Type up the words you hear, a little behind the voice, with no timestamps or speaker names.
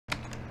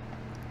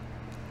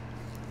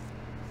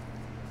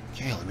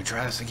Okay, let me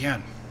try this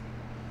again.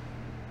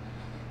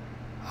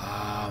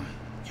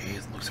 Okay,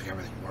 it looks like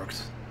everything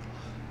works.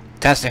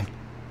 Testing.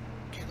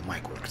 Okay, the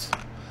mic works.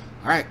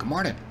 Alright, good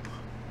morning.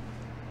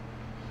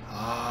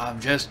 I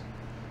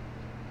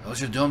was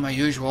just doing my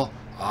usual,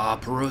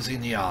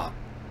 perusing the,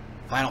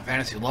 Final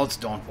Fantasy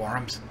Lodestone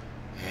forums,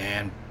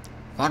 and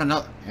found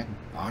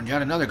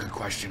yet another good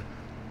question.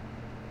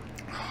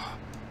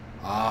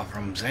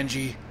 From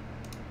Zenji.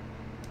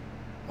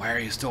 Why are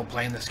you still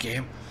playing this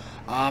game?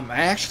 I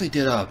actually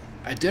did a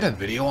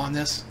video on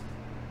this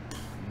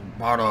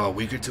about a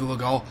week or two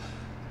ago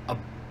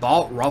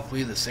about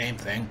roughly the same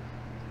thing.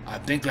 I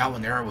think that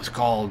one there was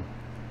called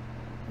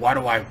why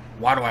do I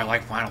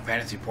like Final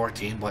Fantasy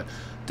XIV, but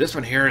this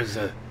one here is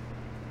a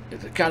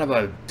kind of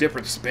a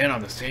different spin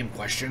on the same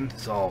question,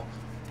 so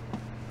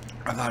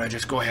I thought I'd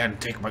just go ahead and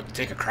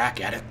take a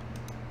crack at it.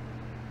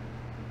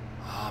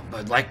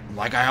 But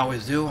like I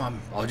always do,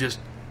 I'll just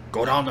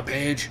go down the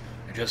page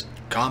and just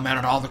comment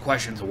on all the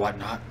questions and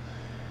whatnot.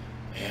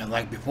 And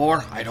like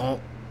before,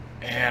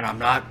 I'm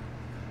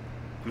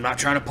not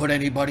trying to put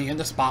anybody in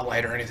the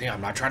spotlight or anything.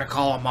 I'm not trying to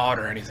call them out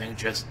or anything.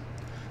 Just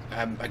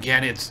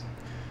again, it's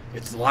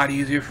a lot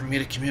easier for me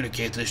to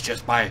communicate this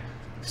just by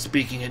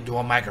speaking into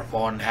a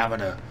microphone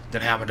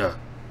than having to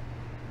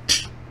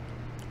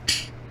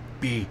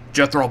be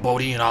Jethro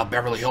Bodine and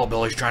Beverly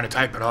Hillbillies trying to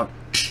type it out.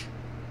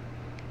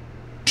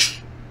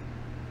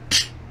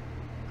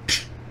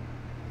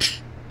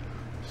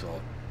 So,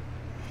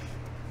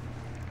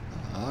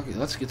 okay,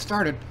 let's get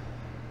started.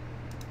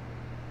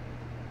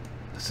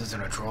 This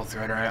isn't a troll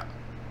thread, right?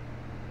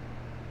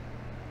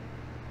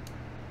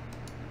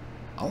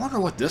 I wonder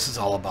what this is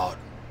all about.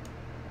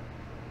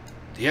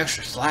 The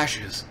extra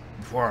slashes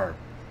before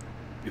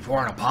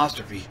an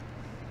apostrophe.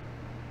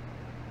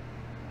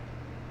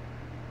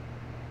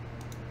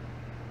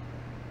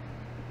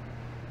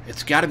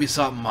 It's got to be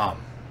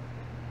something,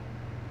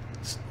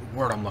 it's the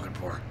word I'm looking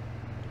for.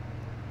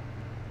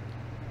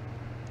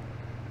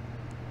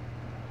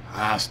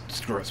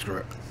 Screw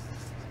it.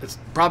 It's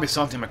probably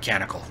something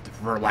mechanical,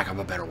 for lack of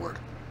a better word.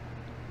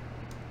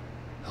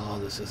 Oh,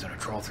 this isn't a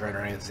troll thread or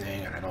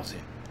anything, and I don't see...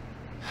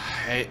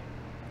 Hey...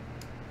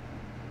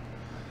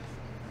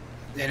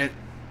 And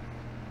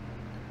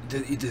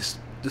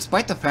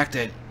despite the fact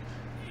that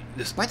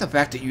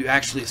you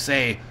actually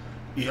say,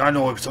 yeah, I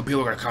know some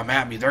people are going to come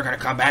at me, they're going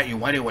to come at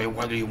you anyway,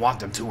 whether you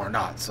want them to or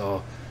not.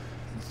 So,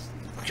 it's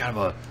kind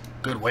of a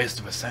good waste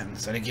of a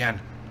sentence. And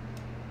again,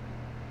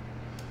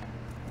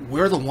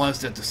 we're the ones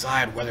that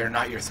decide whether or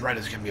not your thread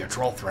is going to be a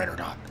troll thread or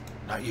not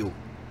you.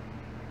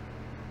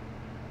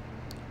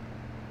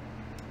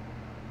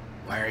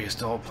 Why are you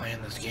still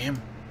playing this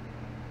game?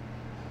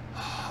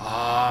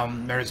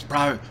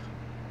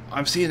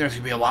 I'm seeing there's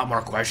going to be a lot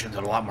more questions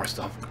and a lot more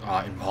stuff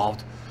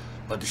involved.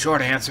 But the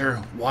short answer,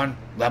 1,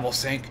 level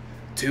sync,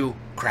 2,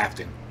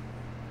 crafting.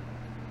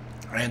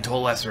 And to a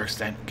lesser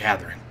extent,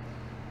 gathering.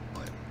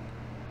 But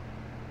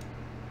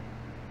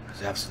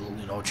there's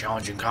absolutely no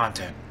challenging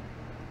content.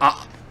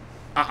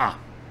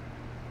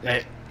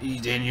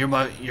 Then you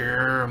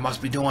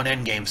must be doing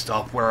endgame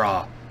stuff where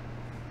I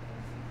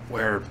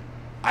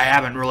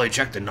haven't really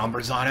checked the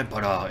numbers on it,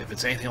 but if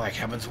it's anything like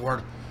Heaven's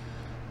Ward,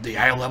 the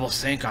eye level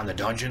sync on the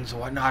dungeons and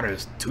whatnot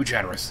is too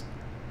generous.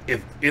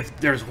 If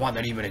there's one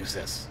that even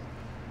exists.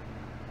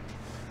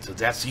 So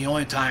that's the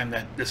only time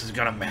that this is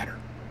gonna matter.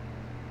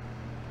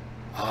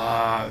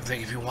 I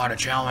think if you want a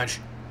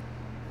challenge,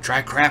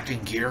 try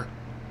crafting gear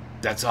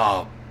that's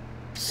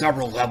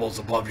several levels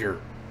above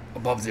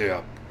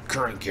the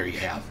current gear you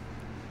have.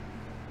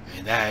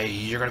 And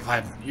you're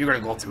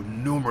gonna go through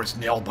numerous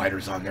nail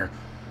biters on there.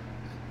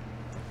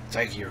 It's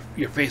like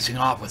you're facing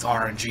off with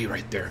RNG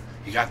right there.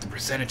 You got the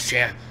percentage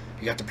you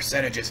got the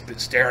percentages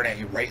staring at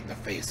you right in the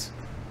face.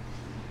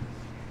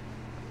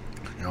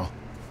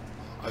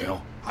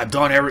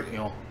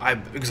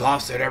 I've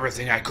exhausted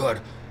everything I could,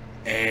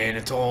 and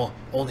it's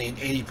only an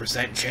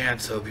 80%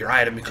 chance of your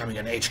item becoming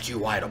an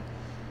HQ item.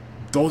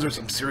 Those are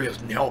some serious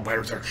nail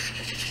biters.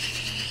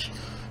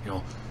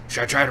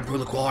 Should I try to improve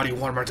the quality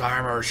one more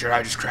time, or should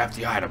I just craft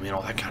the item?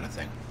 That kind of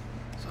thing.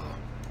 So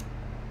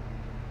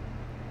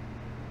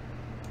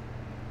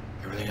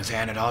everything is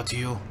handed out to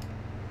you.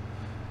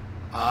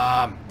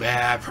 Yeah,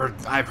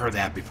 I've heard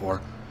that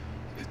before.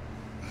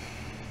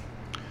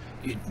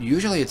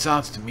 Usually it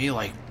sounds to me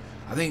like,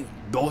 I think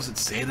those that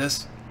say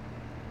this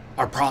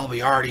are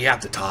probably already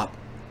at the top.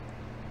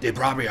 They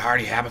probably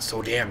already have it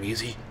so damn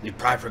easy. They've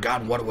probably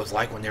forgotten what it was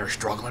like when they were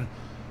struggling,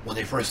 when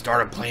they first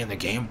started playing the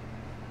game.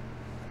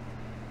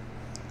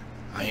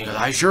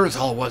 I sure as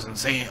hell wasn't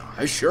saying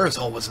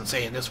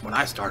this when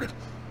I started.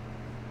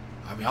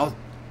 I was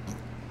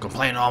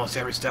complaining almost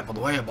every step of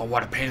the way about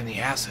what a pain in the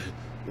ass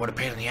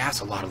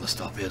a lot of the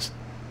stuff is.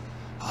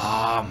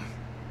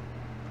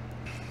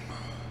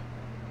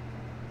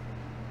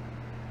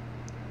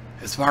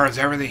 As far as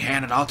everything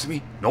handed out to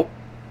me, nope.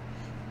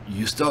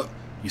 You still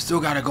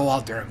gotta go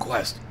out there and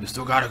quest. You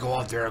still gotta go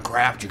out there and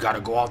craft. You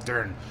gotta go out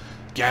there and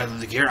gather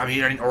the gear.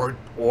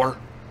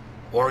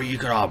 Or you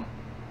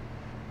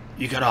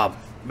could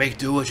make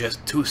do with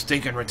just 2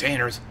 stinking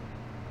retainers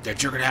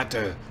that you're gonna have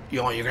to,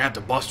 you're gonna have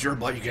to bust your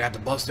butt. You're gonna have to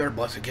bust their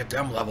butts to get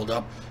them leveled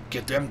up,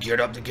 get them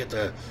geared up to get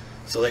the,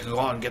 so they can go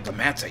out and get the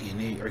mats that you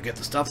need, or get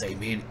the stuff that you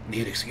need.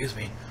 Excuse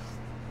me.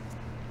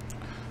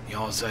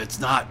 So it's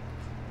not,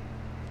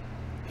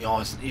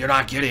 you're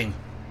not getting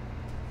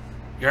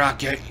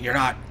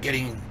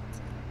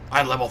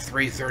I level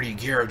 330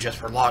 gear just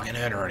for logging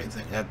in or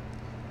anything. That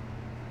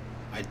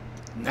I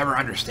never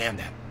understand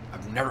that.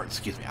 I've never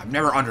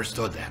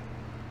understood that.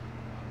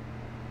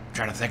 I'm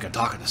trying to think and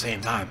talk at the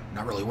same time.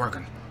 Not really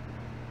working.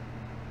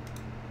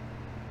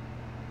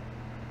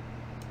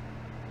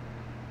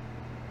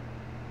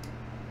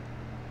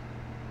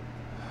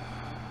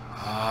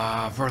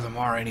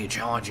 Furthermore, any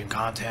challenging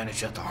content is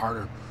just a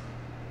harder.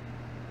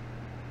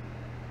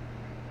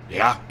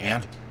 Yeah,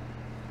 and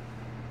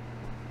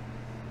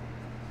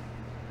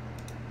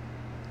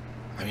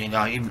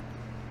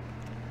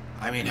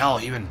hell,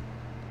 even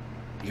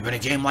a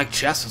game like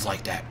chess is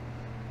like that.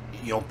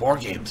 Board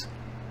games.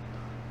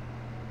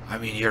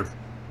 You're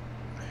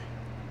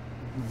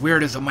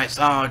weird as it might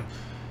sound.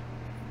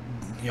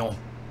 You're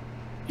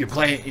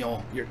playing.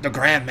 The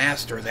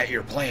grandmaster that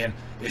you're playing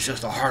is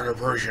just a harder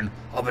version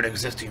of an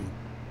existing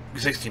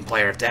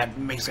player. If that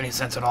makes any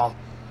sense at all.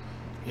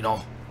 In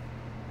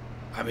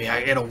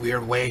a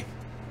weird way,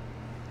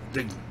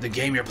 the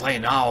game you're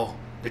playing now,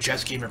 the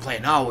chess game you're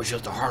playing now, is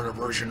just a harder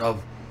version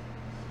of,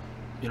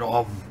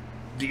 of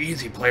the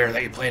easy player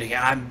that you played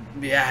again.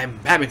 I'm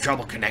having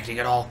trouble connecting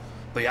it all,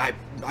 but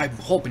I'm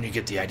hoping you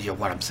get the idea of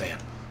what I'm saying.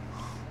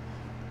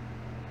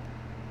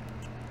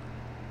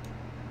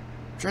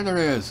 Sure there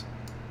is.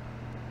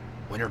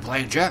 When you're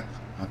playing chess,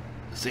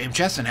 the same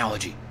chess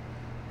analogy.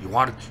 You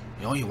want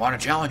to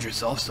challenge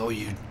yourself, so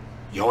you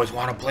always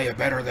want to play a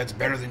better that's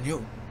better than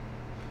you.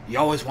 You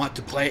always want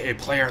to play a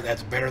player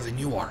that's better than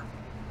you are.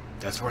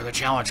 That's where the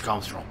challenge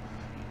comes from.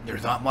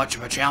 There's not much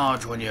of a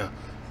challenge when you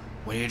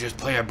just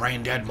play a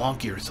brain dead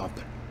monkey or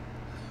something.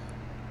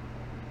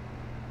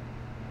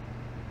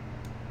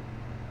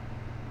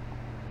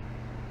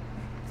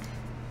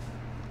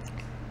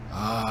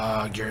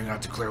 Gearing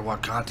up to clear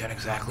what content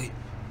exactly?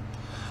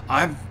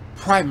 I'm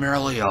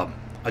primarily a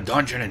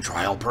dungeon and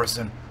trial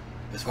person.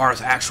 As far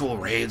as actual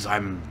raids,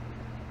 I'm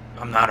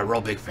not a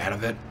real big fan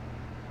of it.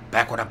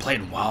 Back when I played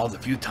in WoW, the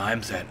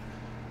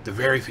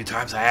very few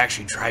times I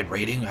actually tried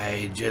raiding,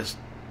 I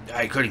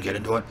couldn't get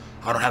into it.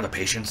 I don't have the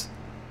patience.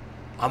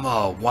 I'm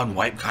a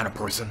one-wipe kind of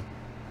person.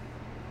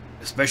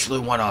 Especially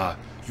when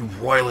you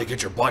royally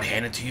get your butt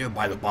handed to you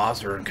by the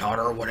boss or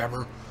encounter or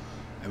whatever.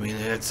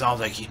 It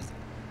sounds like you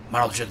might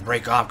as well just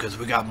break off because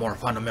we got more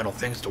fundamental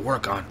things to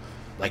work on.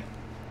 Like,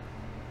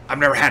 I've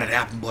never had it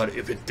happen, but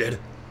if it did,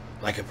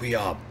 like if we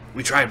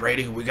tried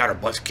raiding and we got our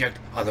butts kicked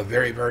on the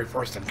very, very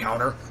first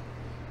encounter,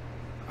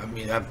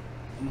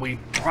 we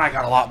probably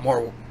got a lot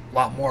more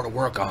to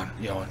work on,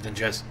 than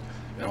just,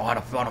 on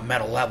a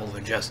fundamental level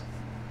than just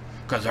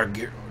because our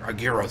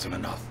gear wasn't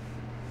enough.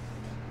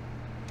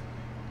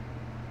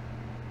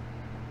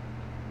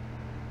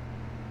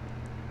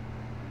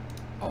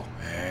 Oh,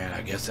 and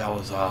I guess that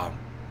was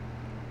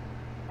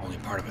only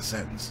part of a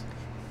sentence.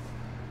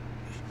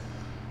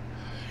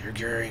 You're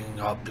gearing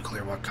up to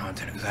clear what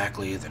content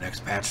exactly. The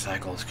next patch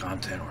cycles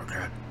content or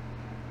crap.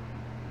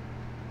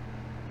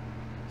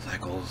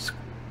 Cycles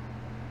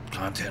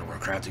content where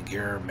crafted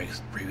gear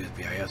makes previous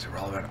BIS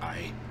irrelevant.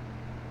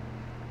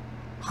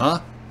 Huh?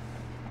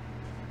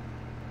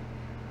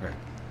 Right.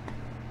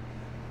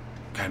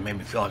 Kind of made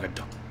me feel like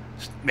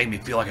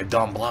a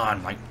dumb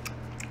blonde. Like,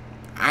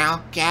 I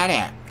don't get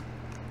it.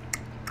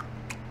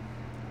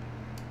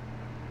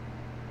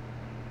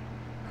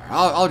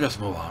 I'll just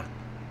move on.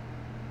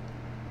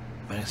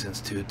 Playing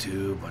since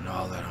 2.2, but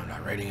now that I'm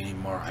not raiding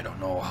anymore, I don't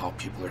know how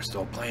people are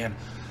still playing.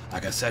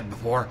 Like I said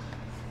before,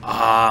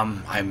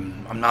 I'm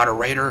not a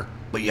raider,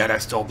 but yet I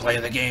still play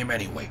the game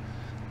anyway.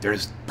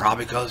 There's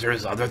probably because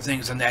there's other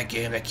things in that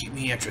game that keep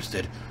me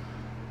interested.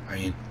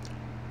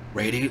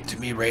 Raiding, to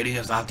me, raiding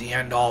is not the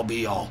end-all,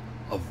 be-all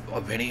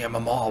of any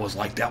MMO. I was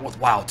like that with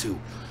WoW too.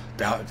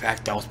 In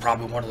fact, that was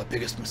probably one of the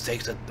biggest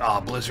mistakes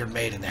that Blizzard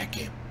made in that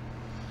game.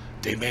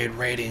 They made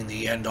raiding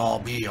the end-all,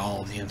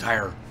 be-all of the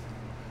entire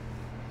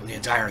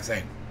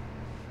thing.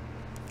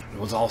 It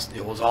was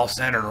all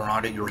centered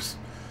around it.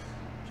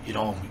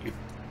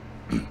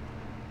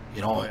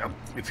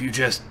 If you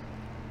just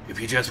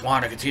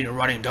want to continue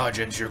running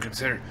dungeons,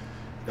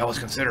 that was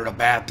considered a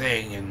bad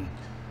thing, and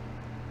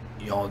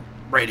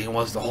raiding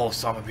was the whole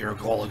sum of your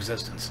whole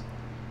existence.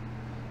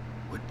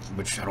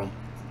 Which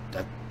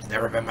that's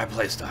never been my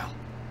playstyle.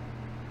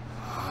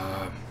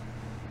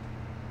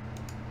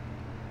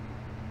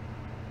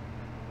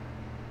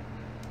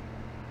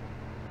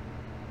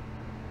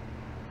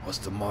 What's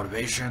the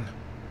motivation?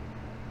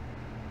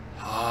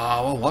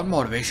 Well, one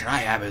motivation I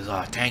have is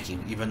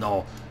tanking, even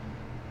though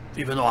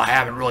I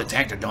haven't really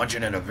tanked a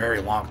dungeon in a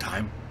very long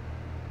time.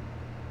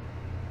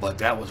 But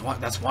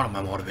that's one of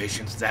my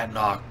motivations, that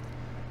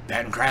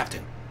and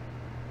crafting.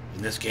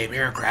 In this game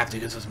here,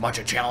 crafting is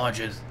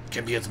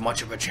can be as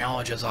much of a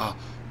challenge as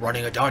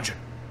running a dungeon.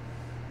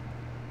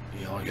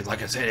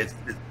 Like I said,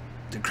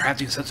 the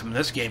crafting system in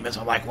this game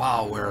isn't like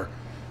WoW, where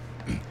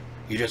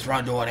you just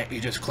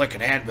you just click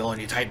an anvil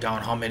and you type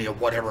down how many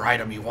of whatever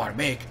item you want to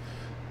make.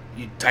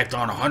 You type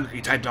down 100,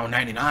 you type down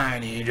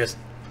 99, and you just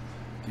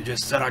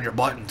sit on your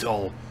butt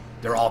until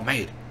they're all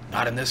made.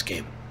 Not in this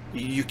game.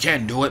 You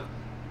can do it,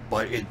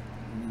 but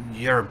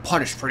you're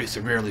punished pretty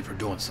severely for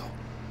doing so.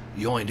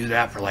 You only do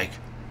that for, like,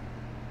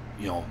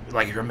 you know,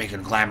 like if you're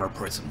making glamour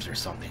prisms or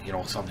something, you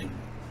know, something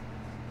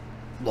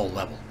low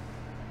level.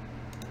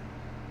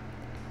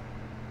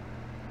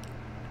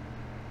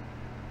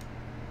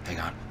 Hang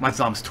on. My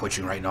thumb's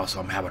twitching right now, so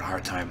I'm having a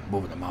hard time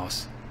moving the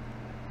mouse.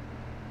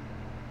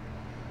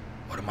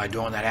 What am I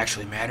doing that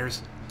actually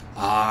matters?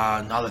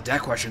 Now that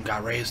that question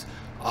got raised,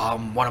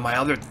 one of my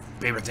other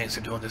favorite things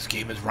to do in this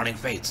game is running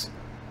fates.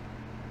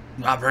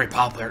 Not very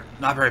popular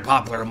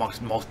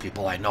amongst most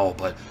people I know,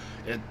 but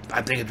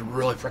I think it's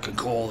really freaking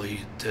cool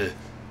to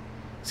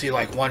see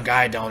like one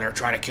guy down there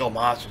trying to kill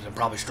monsters and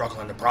probably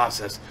struggling in the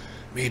process.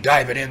 Me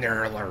diving in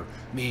there, or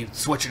me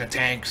switching a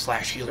tank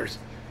 /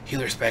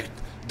 healer spec,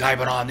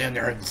 diving on in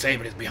there and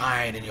saving his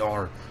behind, and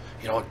you're,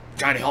 you know,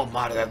 trying to help him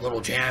out of that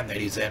little jam that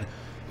he's in,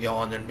 you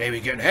know, and then maybe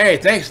getting, hey,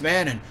 thanks,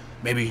 man, and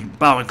maybe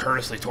bowing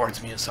courteously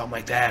towards me and something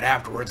like that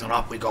afterwards, and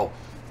off we go.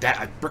 That,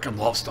 I freaking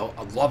love stuff.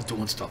 I love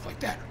doing stuff like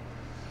that.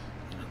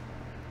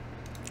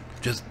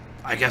 Just,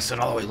 I guess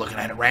another way of looking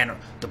at it,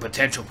 the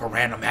potential for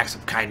random acts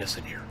of kindness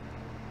in here.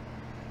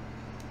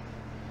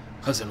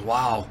 Because in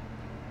WoW,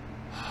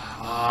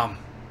 I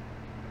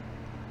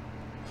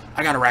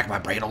gotta rack my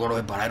brain a little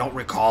bit, but I don't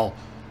recall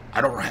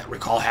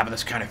having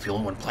this kind of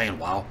feeling when playing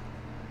WoW,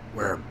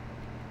 where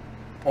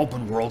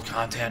open world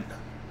content,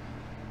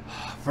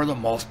 for the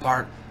most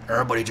part,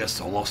 everybody just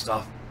solo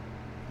stuff.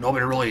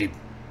 Nobody really.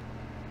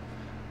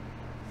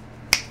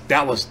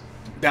 That's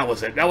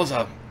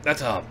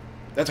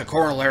a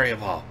corollary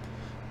of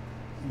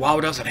WoW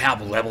doesn't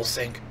have a level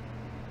sync,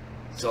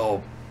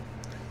 so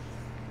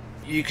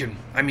you can.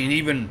 I mean,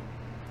 even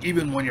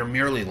when you're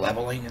merely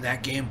leveling in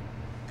that game,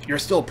 you're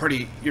still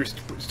pretty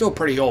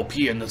OP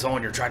in the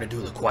zone you're trying to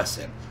do the quest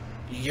in.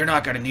 You're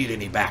not going to need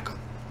any backup.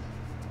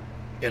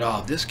 In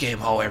this game,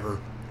 however,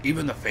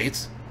 even the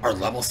fates are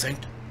level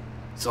synced.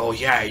 So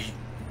yeah,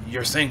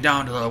 you're synced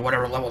down to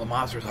whatever level the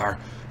monsters are.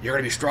 You're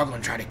going to be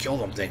struggling trying to kill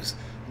them things.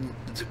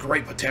 It's a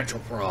great potential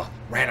for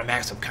random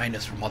acts of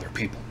kindness from other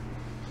people.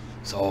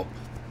 So,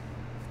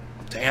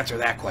 to answer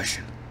that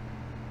question.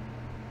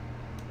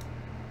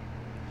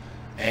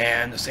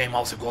 And the same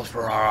also goes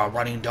for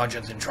running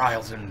dungeons and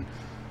trials, and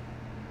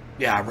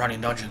yeah,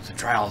 running dungeons and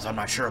trials. I'm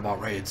not sure about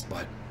raids,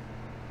 but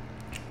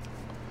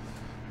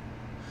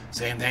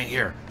same thing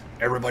here.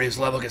 Everybody's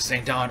level gets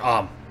synced down.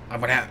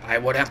 I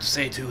would have to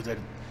say too that,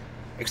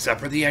 except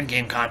for the end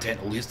game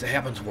content, at least the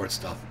Heavensward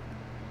stuff,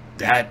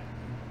 that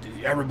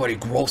everybody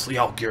grossly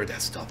outgeared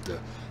that stuff. The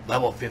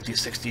level 50,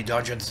 60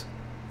 dungeons.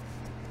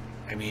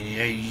 I mean,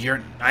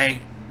 you're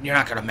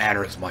not gonna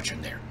matter as much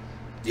in there.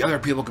 The other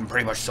people can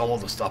pretty much solo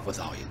the stuff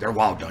without you. They're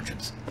WoW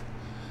dungeons.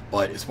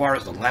 But as far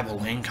as the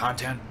leveling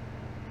content,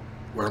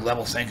 where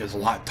level sync is a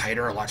lot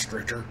tighter, a lot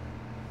stricter,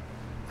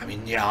 I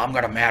mean, yeah, I'm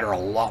gonna matter a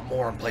lot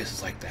more in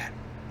places like that.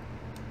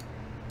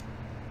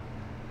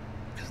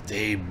 Because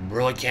they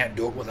really can't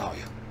do it without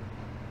you.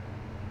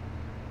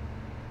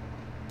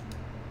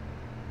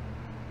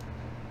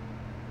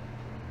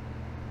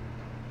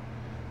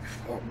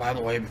 By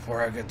the way,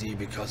 before I get the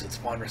because it's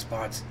fun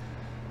response,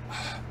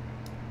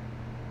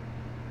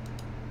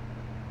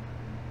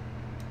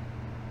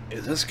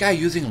 is this guy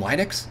using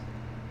Linux?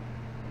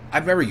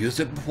 I've never used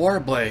it before,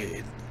 but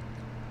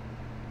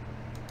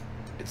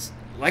it's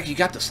like you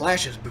got the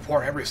slashes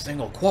before every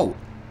single quote.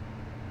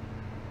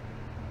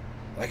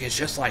 Like it's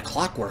just like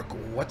clockwork.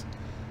 What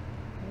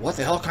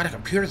the hell kind of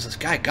computer does this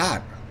guy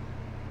got?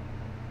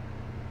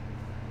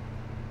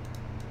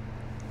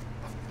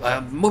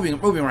 Moving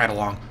right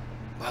along.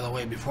 By the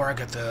way, before I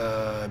get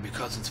the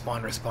because it's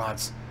fun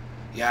response,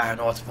 yeah, I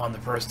know it's fun the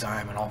first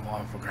time and all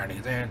fun for grinding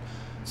it in.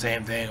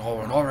 Same thing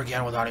over and over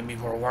again without any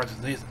meaningful rewards.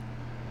 At least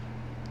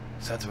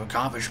sense of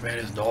accomplishment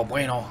is no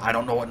bueno. I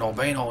don't know what no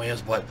bueno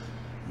is, but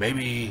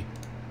maybe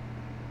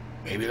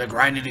the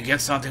grinding to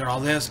get something and all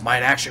this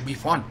might actually be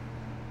fun.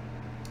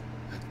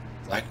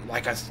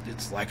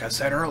 It's like I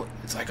said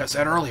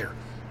earlier,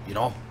 you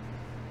know,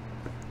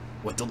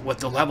 with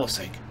the level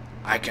sync,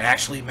 I can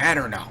actually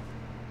matter now.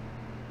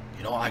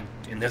 You know,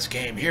 in this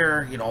game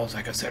here, you know,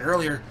 like I said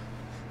earlier,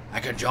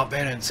 I can jump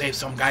in and save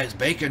some guy's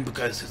bacon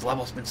because his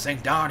level's been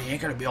synced down. He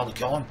ain't gonna be able to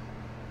kill him.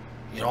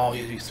 You know,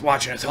 he's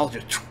watching his health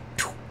just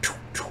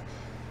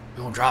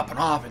dropping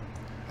off. And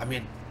I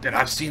mean, and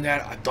I've seen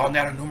that. I've done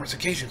that on numerous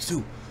occasions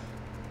too.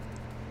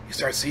 You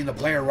start seeing the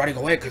player running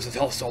away because his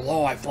health's so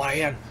low. I fly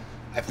in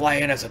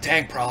as a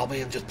tank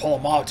probably and just pull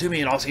him all to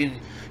me, and all of a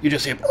sudden you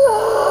just see him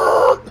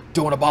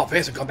doing a about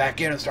face and come back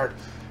in and start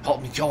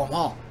helping me kill them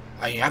all.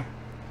 I mean,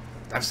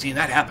 I've seen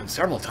that happen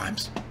several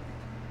times.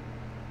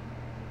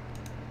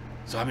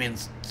 So I mean,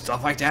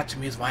 stuff like that to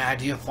me is my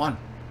idea of fun.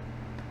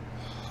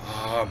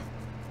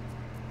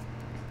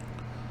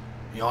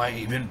 You know,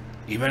 even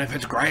if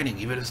it's grinding,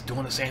 even if it's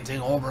doing the same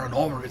thing over and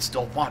over, it's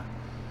still fun.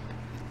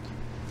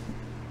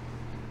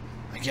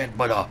 again,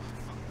 but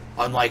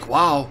unlike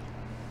WoW,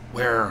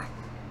 where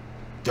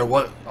there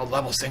was a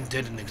level sync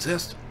didn't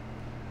exist,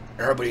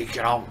 everybody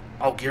can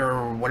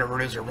outgear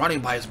whatever it is they're running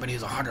by as many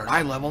as 100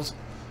 high levels.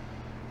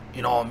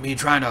 You know, me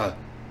trying to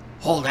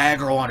hold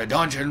aggro on a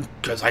dungeon,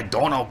 because I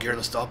don't outgear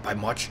the stuff by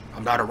much.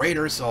 I'm not a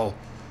raider, so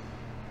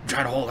I'm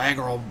trying to hold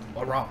aggro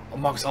around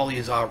amongst all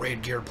these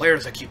raid geared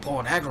players that keep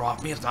pulling aggro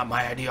off me. It's not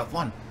my idea of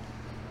fun.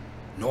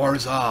 Nor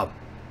is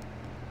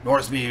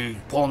me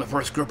pulling the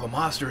first group of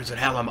monsters and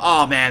have them,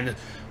 oh man,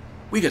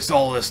 we can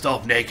solo this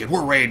stuff naked,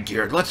 we're raid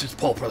geared, let's just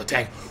pull for the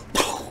tank.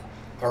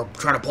 Or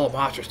trying to pull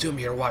monsters to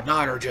me or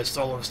whatnot, or just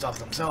soloing stuff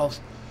themselves.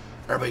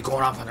 Everybody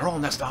going off on their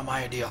own, that's not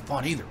my idea of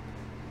fun either.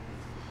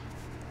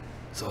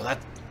 So that,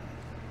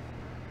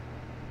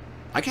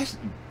 I guess,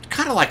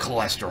 kind of like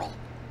cholesterol.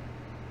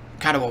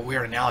 Kind of a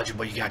weird analogy,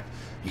 but you got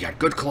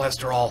good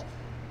cholesterol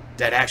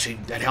that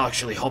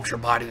actually helps your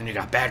body, then you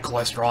got bad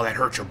cholesterol that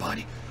hurts your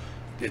body.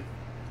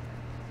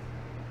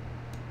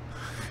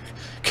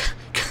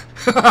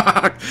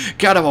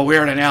 Kind of a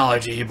weird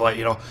analogy, but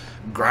you know,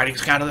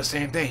 grinding's kind of the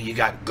same thing. You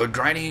got good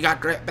grinding, you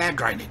got bad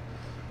grinding.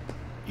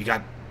 You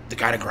got the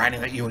kind of grinding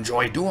that you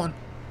enjoy doing,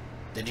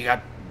 then you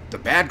got the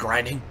bad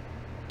grinding,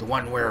 the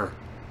one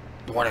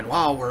in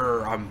WoW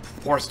where I'm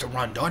forced to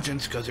run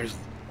dungeons because there's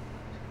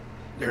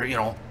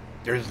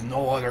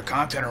no other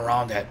content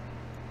around that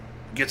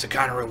gets the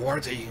kind of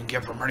rewards that you can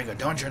get from running a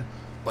dungeon,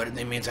 but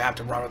it means I have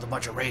to run with a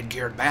bunch of raid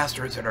geared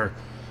bastards that are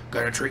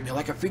gonna treat me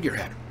like a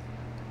figurehead.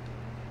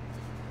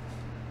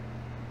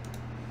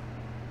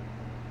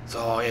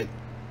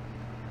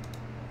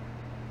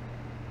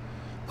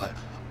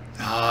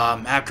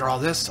 After all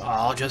this,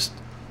 I'll just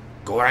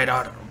go right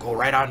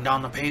on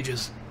down the page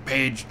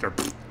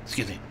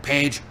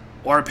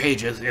or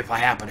pages if I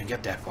happen to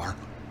get that far.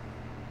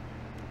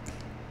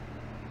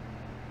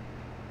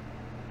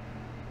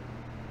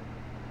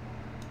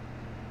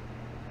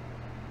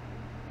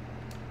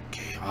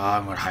 Okay,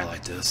 I'm gonna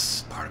highlight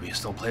this. Part of me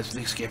still plays with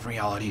the escape from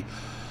reality.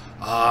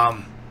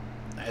 Kind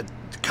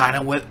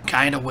of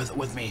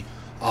with me.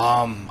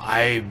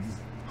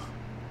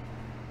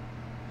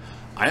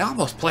 I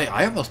almost play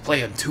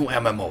in 2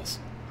 MMOs.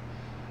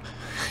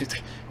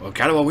 Well,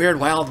 kind of a weird,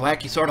 wild,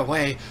 wacky sort of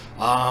way.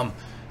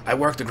 I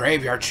work the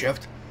graveyard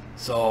shift,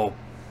 so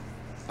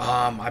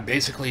I'm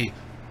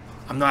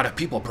not a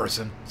people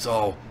person,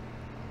 so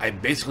I'm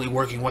basically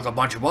working with a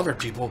bunch of other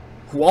people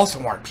who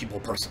also aren't people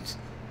persons.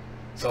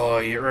 So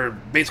you're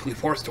basically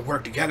forced to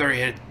work together.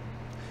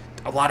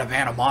 A lot of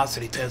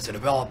animosity tends to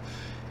develop.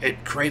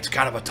 It creates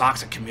kind of a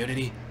toxic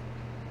community.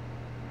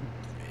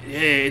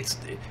 It's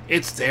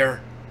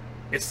there,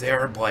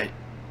 but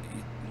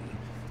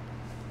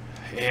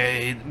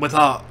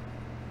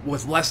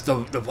with less the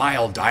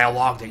vile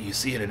dialogue that you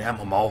see in an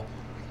MMO.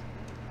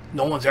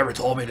 No one's ever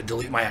told me to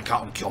delete my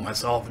account and kill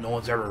myself. No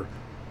one's ever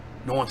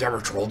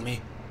trolled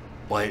me,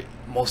 but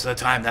most of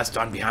the time that's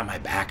done behind my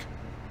back.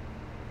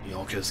 You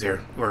know, because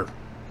we're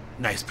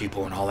nice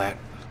people and all that.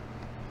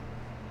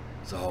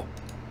 So,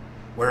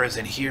 whereas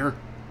in here,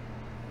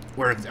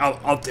 where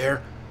out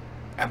there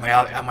at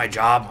my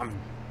job, I'm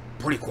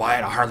pretty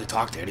quiet. I hardly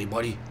talk to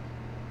anybody.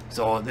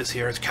 So this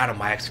here is kind of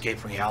my escape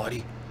from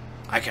reality.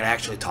 I can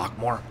actually talk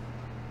more.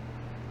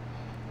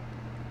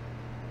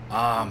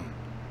 I'm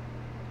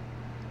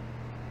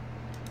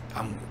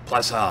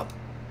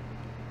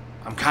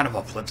kind of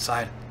a flip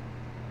side.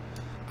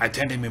 I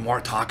tend to be more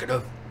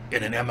talkative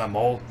in an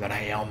MMO than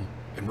I am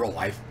in real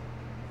life.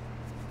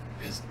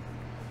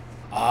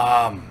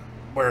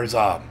 Whereas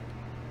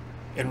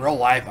in real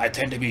life I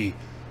tend to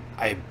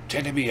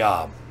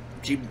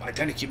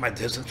keep my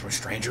distance from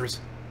strangers.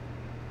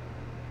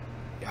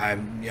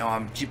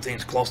 I'm keep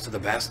things close to the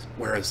vest,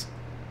 whereas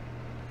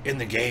in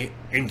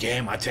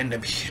game I tend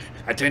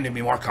to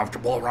be more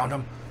comfortable around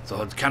them.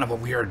 So it's kind of a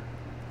weird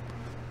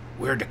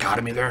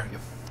dichotomy there,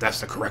 if that's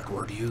the correct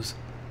word to use.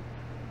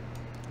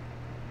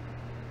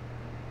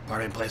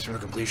 Part in place for the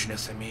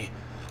completionist in me,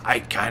 I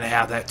kind of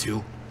have that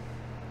too.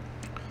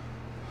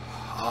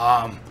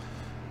 I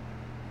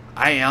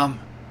am,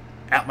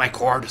 at my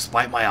core,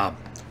 despite my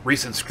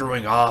recent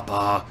screwing up,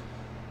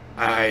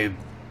 I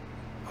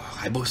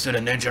boosted a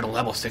ninja to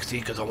level 60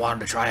 because I wanted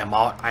to try him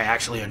out. I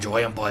actually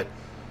enjoy him, but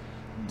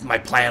my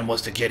plan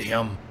was to get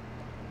him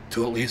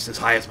to at least as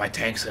high as my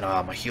tanks and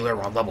my healer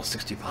around level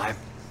 65.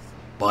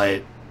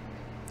 But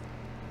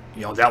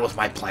you know, that was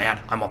my plan.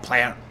 I'm a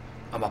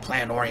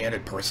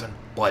plan-oriented person,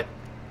 but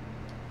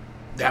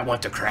that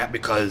went to crap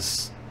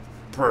because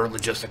for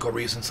logistical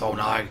reasons. So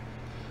now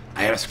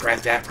I had to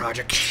scrap that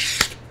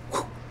project,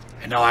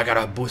 and now I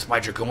gotta boost my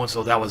Dragoon.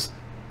 So that was,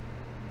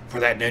 for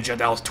that ninja,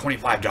 that was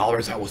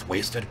 $25 that was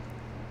wasted.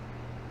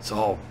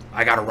 So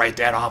I gotta write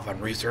that off on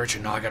research,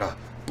 and now I gotta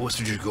boost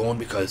the Dragoon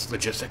because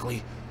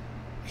logistically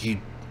he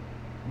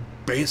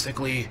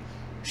basically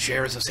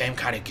shares the same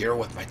kind of gear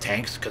with my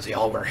tanks because they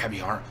all wear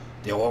heavy armor.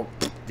 They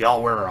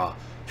all wear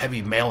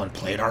heavy mail and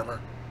plate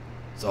armor.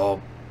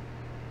 So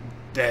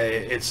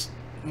it's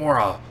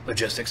more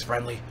logistics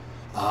friendly.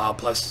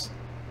 Plus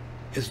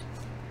his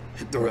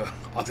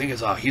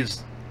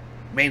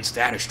main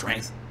stat is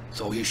strength.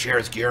 So he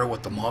shares gear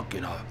with the monk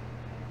and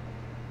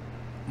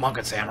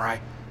samurai,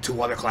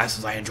 two other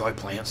classes I enjoy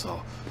playing.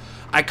 So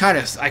I kind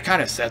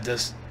of said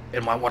this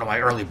in one of my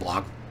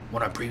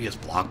previous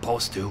blog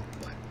posts too.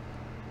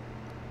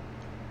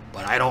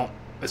 But I don't,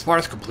 as far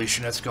as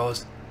completionist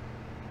goes,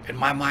 in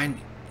my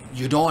mind,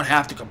 you don't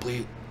have to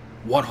complete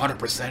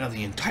 100% of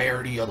the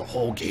entirety of the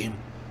whole game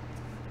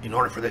in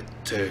order for it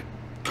to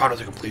count as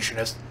a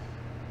completionist.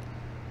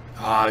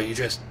 You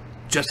just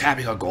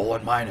having a goal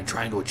in mind and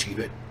trying to achieve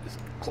it is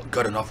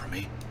good enough for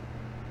me.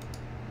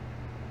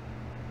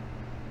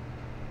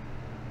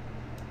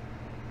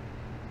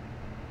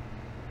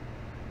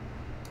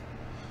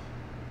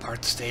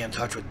 Part to stay in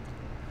touch with.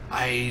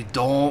 I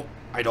don't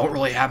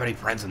really have any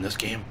friends in this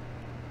game,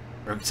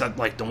 except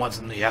like the ones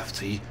in the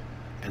FC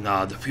and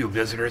the few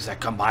visitors that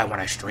come by when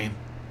I stream.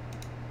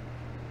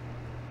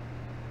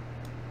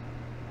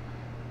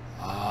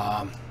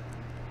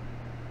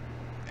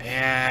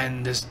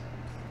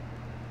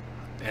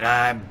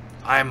 And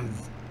I'm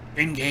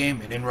in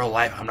game and in real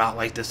life. I'm not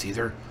like this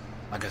either.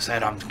 Like I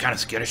said, I'm kind of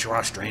skittish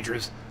around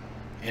strangers,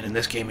 and in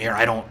this game here,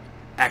 I don't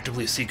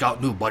actively seek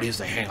out new buddies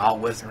to hang out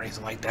with or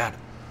anything like that.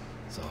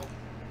 So,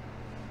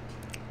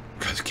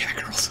 because cat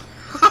girls.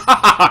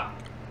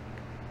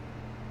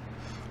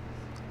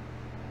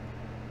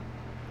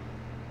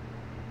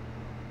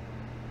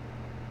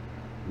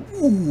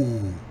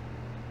 Ooh.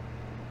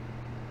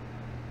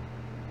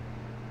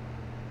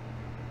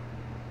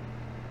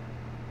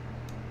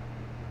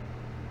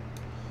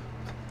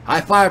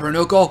 High five,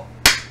 Renuko.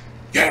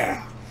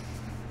 Yeah.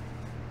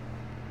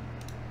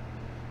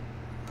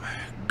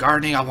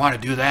 Gardening, I want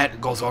to do that.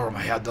 It goes over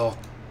my head, though.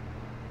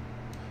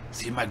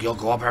 See my guild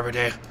go up every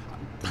day.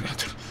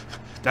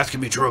 That's going to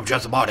be true of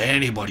just about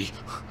anybody,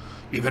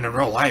 even in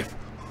real life.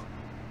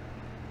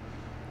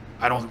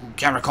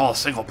 Can't recall a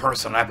single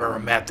person I've ever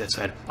met that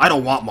said, I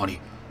don't want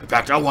money. In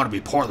fact, I want to be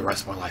poor the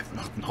rest of my life.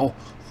 No.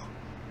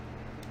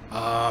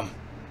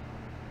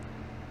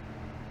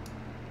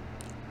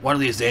 One of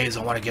these days,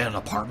 I want to get an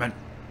apartment.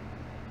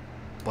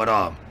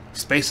 But,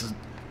 spaces,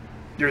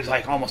 there's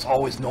like almost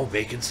always no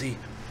vacancy.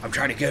 I'm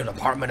trying to get an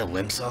apartment in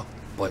Limsa,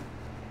 but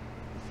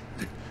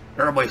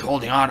everybody's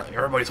holding on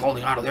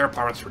to their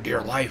apartments for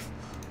dear life.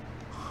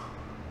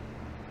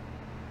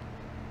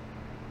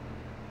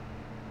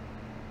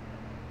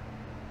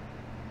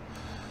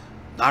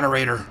 Not a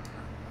raider.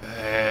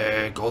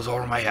 It goes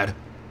over my head.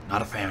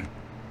 Not a fan.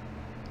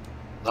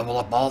 Level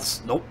up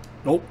balls? Nope.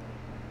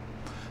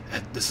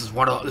 And this is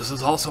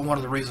also one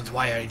of the reasons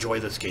why I enjoy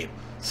this game.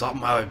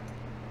 Something I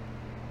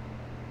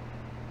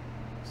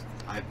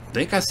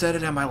think I said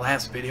it in my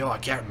last video. I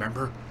can't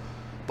remember,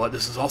 but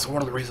this is also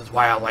one of the reasons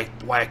why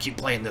I keep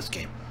playing this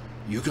game.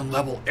 You can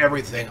level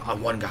everything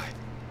on one guy,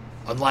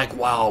 unlike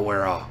WoW,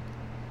 where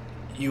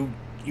you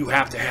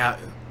have to have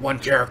one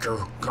character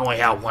can only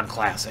have one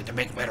class, and to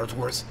make matters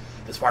worse,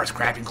 as far as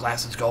crafting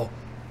classes go,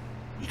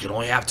 you can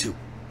only have two.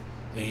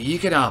 You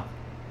can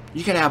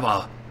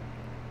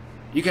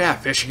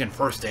have fishing and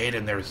first aid,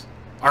 and there's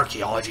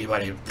archaeology,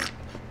 but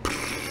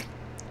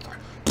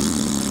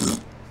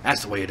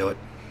that's the way you do it.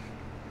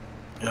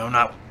 You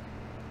know,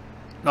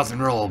 nothing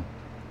real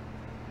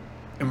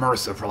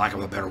immersive, for lack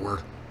of a better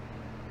word.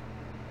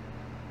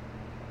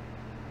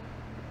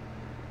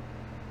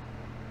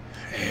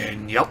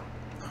 And yep,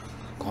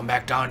 going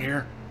back down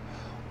here,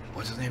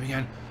 what's his name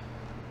again?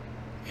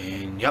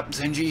 And yep,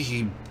 Zenji,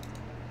 he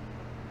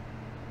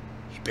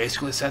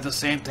basically said the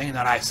same thing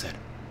that I said.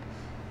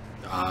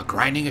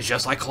 Grinding is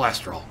just like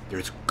cholesterol.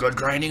 There's good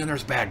grinding and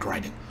there's bad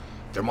grinding.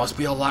 There must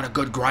be a lot of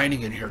good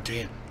grinding in here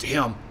to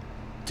him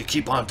to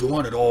keep on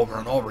doing it over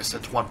and over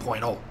since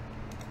 1.0.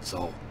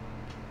 So,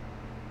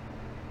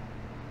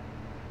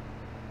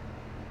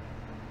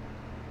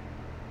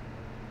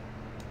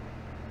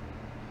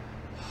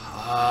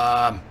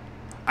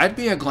 I'd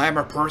be a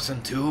glamour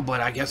person too,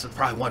 but I guess it's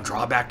probably one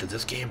drawback to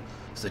this game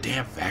is the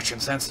damn fashion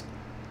sense.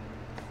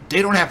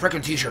 They don't have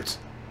frickin' t-shirts.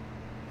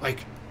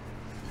 Like,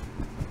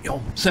 you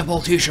know,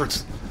 simple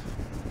t-shirts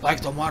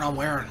like the one I'm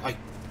wearing. Like,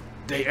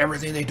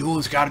 everything they do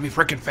has got to be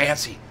frickin'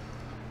 fancy.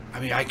 I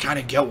mean, I kind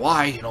of get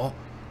why, you know,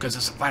 because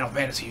it's a Final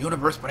Fantasy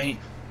universe, but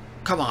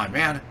come on,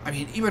 man. I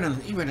mean, even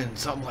in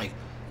something like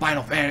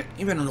Final Fantasy,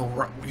 even in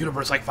a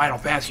universe like Final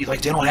Fantasy,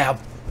 like, they don't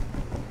have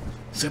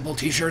simple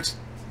t-shirts.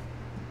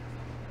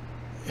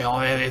 You know,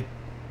 it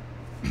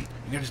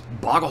just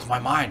boggles my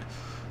mind.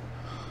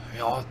 You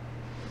know,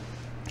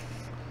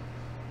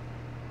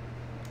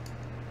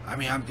 I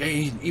mean,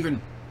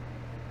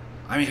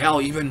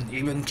 hell,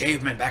 even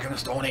cavemen back in the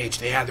Stone Age,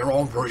 they had their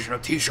own version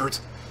of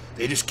t-shirts.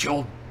 They just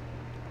killed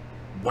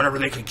whatever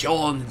they could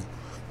kill and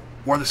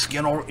wore the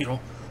skin over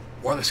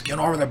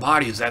their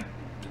bodies. That,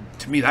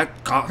 to me,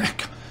 that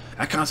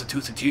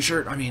constitutes a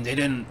t-shirt. I mean, they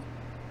didn't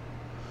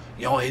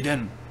wear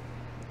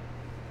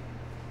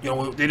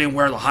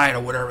the hide or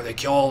whatever they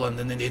killed, and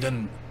then they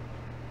didn't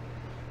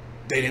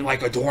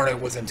like adorn it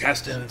with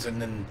intestines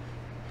and then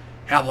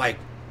have like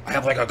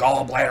a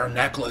gallbladder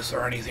necklace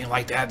or anything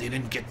like that. They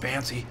didn't get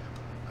fancy.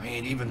 I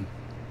mean, even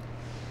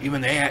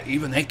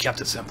they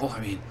kept it simple. I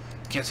mean,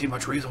 can't see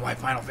much reason why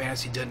Final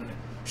Fantasy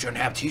shouldn't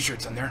have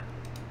t-shirts in there.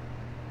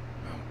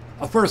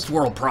 A first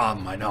world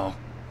problem, I know.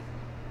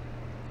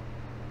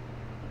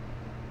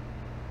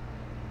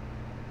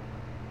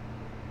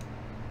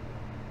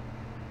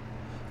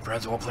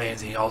 Friends won't play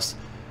anything else,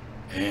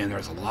 and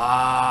there's a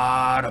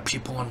lot of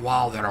people in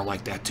WoW that are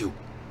like that too.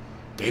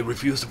 They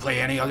refuse to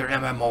play any other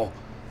MMO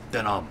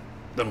than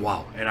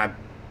WoW. And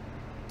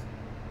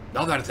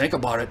now that I think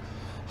about it,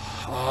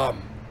 I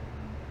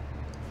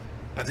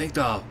think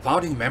the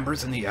founding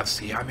members in the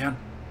FC I'm in,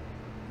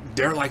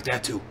 they're like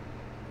that too.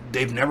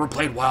 They've never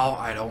played WoW,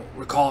 I don't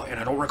recall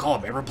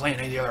them ever playing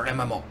any other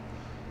MMO.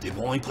 They've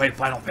only played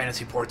Final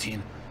Fantasy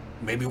XIV,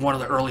 maybe one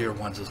of the earlier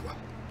ones as well.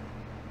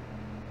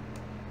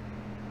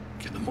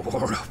 Get them more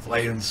to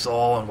playing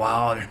Soul and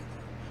WoW.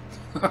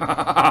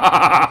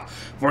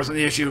 Forcing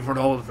the issue for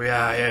those,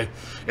 yeah,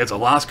 it's a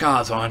lost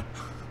cause, hon.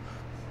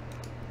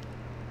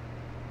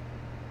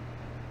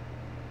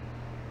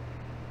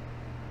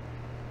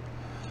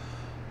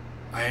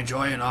 I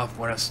enjoy enough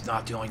when it's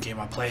not the only game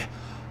I play.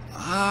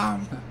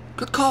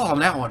 Good call on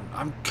that one.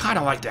 I'm kind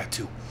of like that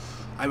too.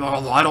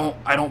 Although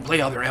I don't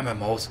play other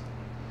MMOs,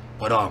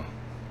 but I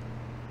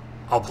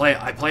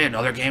play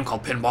another game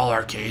called Pinball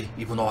Arcade,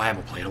 even though I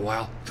haven't played in a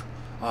while.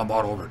 I'm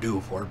about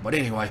overdue for it, but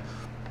anyway.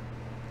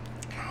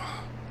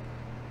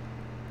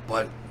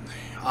 But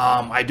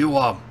I do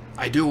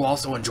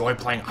also enjoy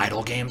playing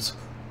idle games.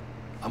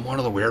 I'm one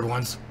of the weird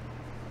ones,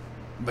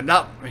 but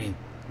not the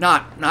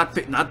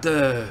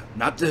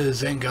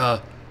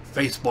Zynga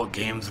Facebook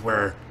games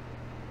where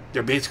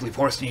they're basically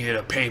forcing you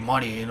to pay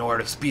money in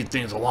order to speed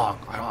things along.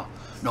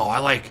 No, I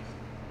like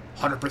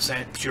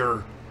 100%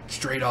 pure,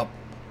 straight up,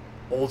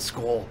 old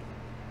school.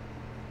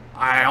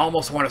 I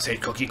almost want to say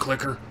cookie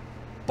clicker,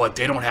 but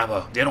they don't have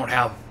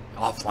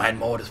offline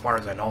mode as far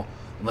as I know,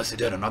 unless they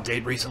did an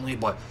update recently.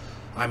 But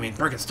I mean,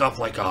 freaking stuff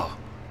like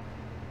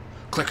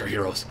Clicker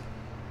Heroes.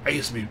 I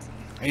used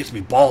to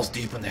be balls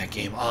deep in that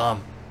game.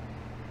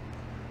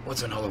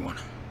 What's another one?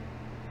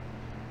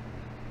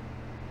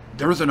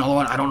 There was another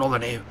one. I don't know the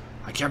name.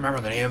 I can't remember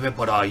the name of it,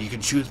 but you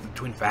can choose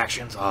between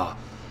factions.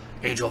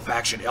 Angel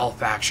faction, Elf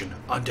faction,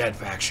 Undead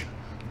faction,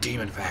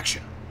 Demon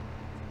faction.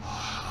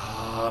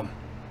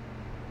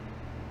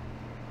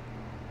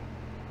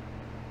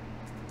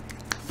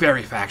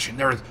 Fairy faction.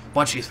 There's a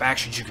bunch of these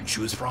factions you can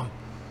choose from,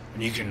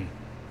 and you can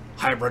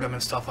hybrid them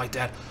and stuff like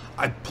that.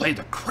 I played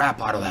the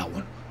crap out of that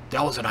one.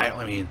 That was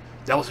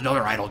that was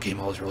another idle game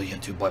I was really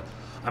into, but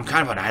I'm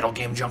kind of an idle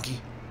game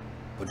junkie.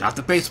 But not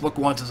the Facebook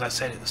ones, as I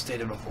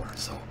stated before.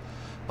 So,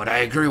 but I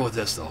agree with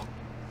this though.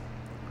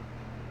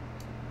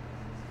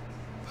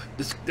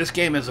 This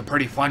game is a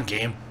pretty fun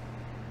game.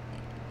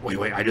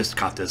 Wait, I just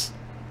caught this.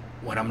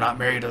 When I'm not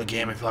married to the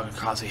game, I feel like I'm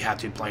constantly have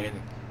to be playing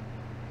it.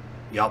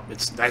 Yup,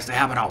 it's nice to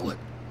have an outlet.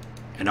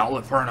 An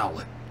outlet for an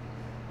outlet.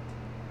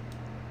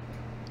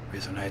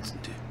 Reason Nights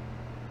and 2.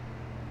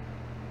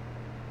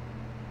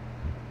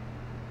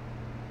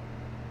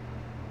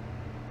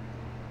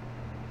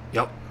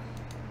 Yep.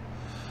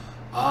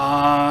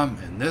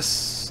 And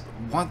this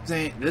one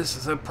thing, this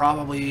is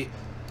probably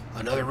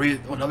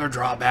another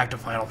drawback to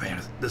Final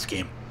Fantasy. This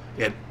game,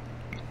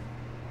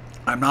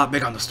 I'm not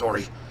big on the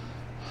story.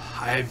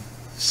 I've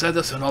said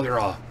this in other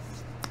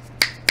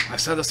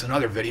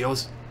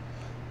videos,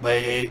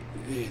 but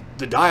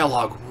the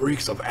dialogue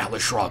reeks of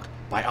Atlas Shrugged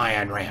by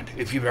Ayn Rand.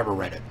 If you've ever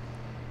read it,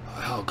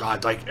 oh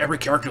god, like every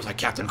character is like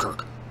Captain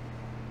Kirk.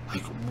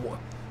 Like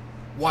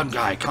one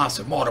guy,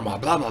 constant Mortimer,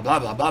 blah blah blah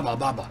blah blah blah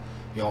blah blah.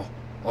 You know,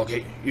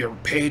 okay, you're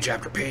page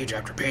after page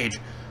after page.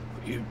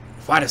 You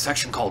find a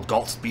section called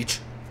Galt Speech.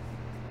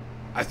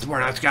 I swear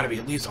that's got to be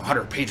at least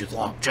 100 pages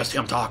long, just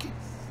him talking.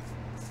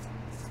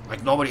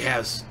 Like nobody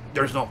has.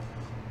 There's no.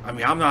 I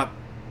mean, I'm not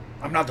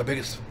the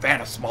biggest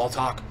fan of small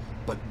talk,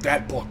 but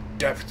that book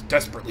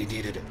desperately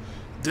needed it.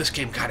 This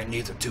game kind of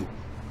needs it too.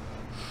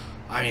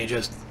 I mean,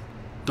 just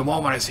the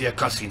moment I see a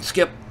cutscene,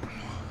 skip.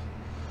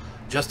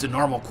 Just the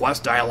normal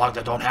quest dialogue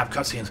that don't have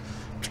cutscenes.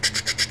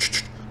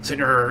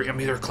 Sitting there,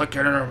 I'm either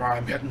clicking or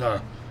I'm hitting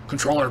the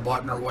controller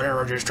button or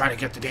whatever, just trying to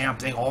get the damn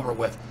thing over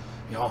with.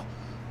 You know,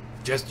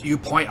 just you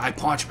point, I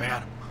punch,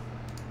 man.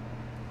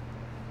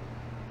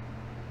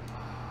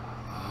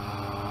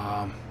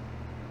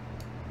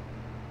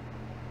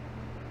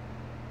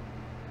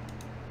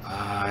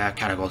 That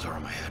kind of goes over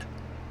my head.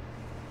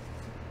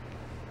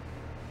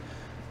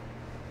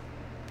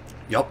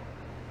 Yep.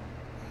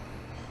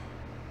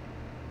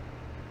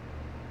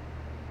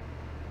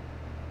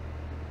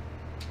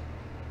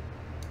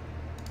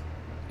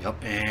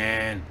 Yep,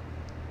 and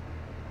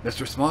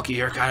Mr. Smokey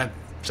here kind of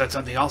said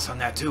something else on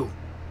that too.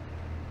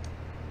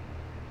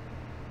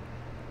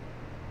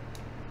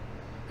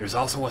 There's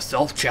also a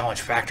self-challenge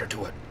factor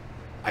to it.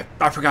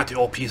 I forgot the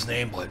OP's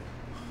name, but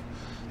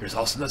there's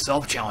also the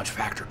self-challenge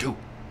factor too.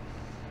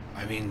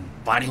 I mean,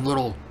 finding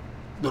little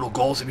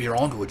goals of your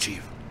own to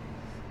achieve.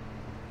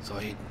 So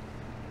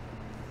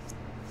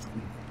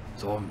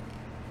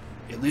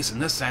at least in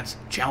this sense,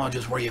 challenge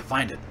is where you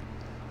find it.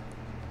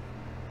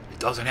 It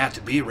doesn't have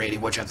to be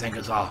rating, which I think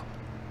is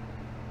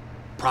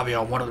probably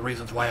one of the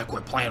reasons why I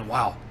quit playing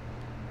WoW.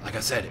 Like I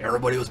said,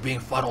 everybody was being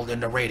funneled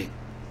into raiding.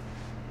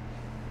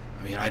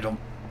 I mean, I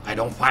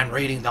don't find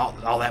raiding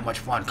all that much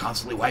fun.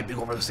 Constantly wiping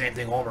over the same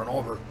thing over and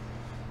over,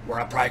 where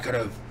I probably could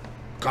have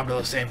come to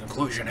the same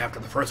conclusion after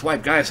the first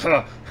wipe. Guys,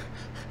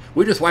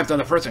 we just wiped on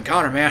the first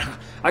encounter, man.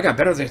 I got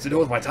better things to do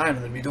with my time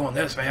than to be doing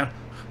this, man.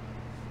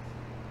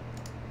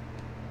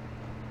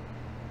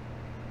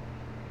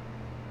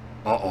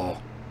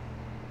 Uh-oh.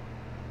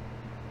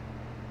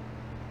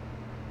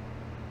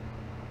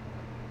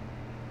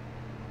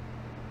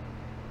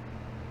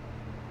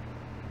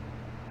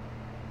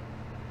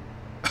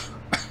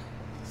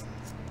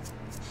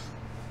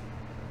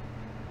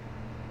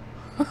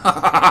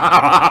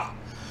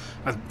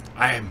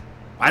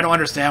 I don't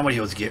understand what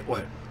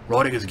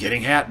Rodig is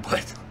getting at,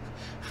 but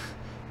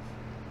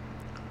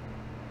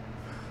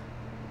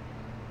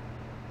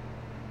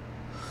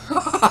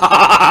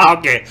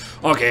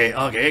okay,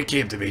 it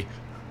came to me.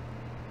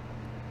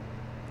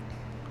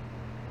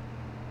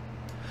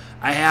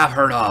 I have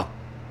heard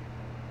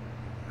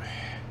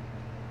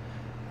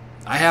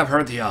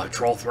the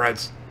troll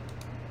threads.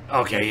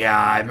 Okay, yeah,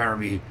 I remember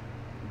me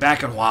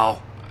back in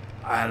WoW,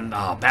 and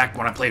back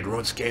when I played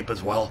RuneScape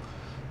as well.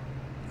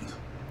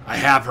 I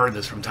have heard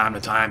this from time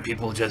to time.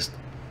 People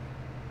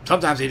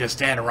sometimes they just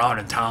stand around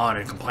in town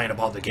and complain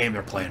about the game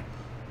they're playing.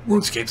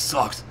 RuneScape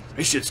sucks.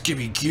 They should give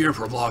me gear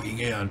for logging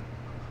in.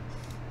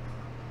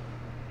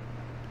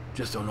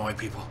 Just to annoy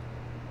people.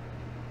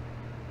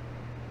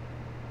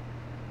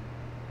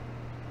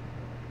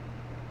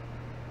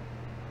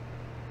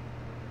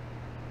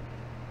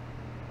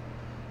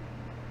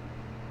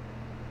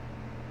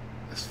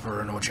 As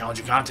for no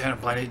challenging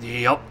content, plenty.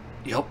 Yep.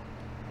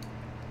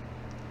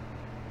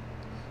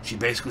 She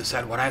basically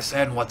said what I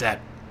said and what that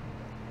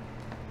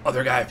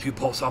other guy a few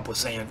posts up was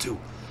saying too.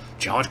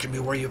 Challenge can be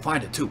where you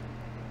find it too.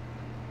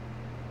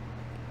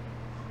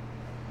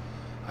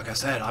 Like I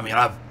said, I mean,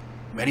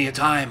 many a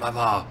time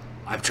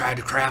I've tried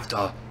to craft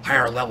a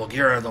higher level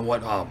gear than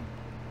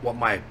what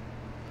my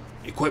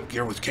equipped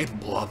gear was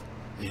capable of.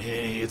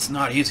 It's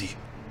not easy.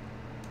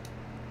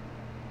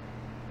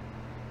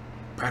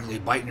 Practically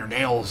biting your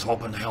nails,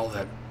 hoping the hell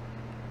that,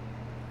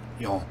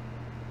 you know,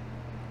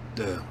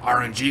 the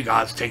RNG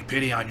gods take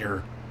pity on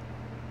your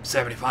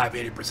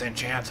 75-80%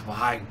 chance of a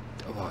high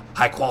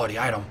quality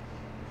item.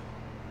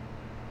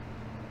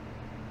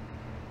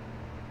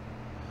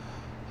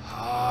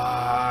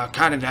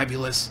 Kind of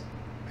nebulous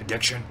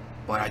addiction,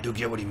 but I do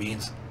get what he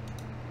means.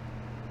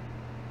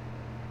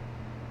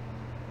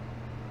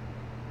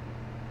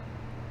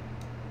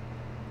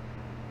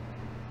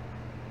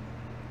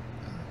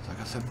 Like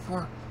I said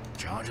before,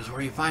 challenge is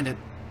where you find it.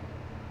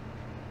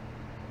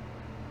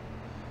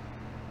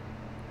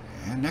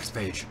 And next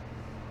page.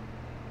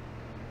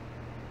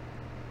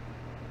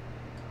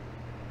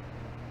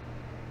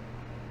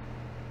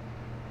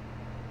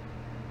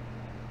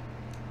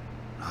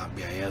 Not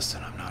BIS,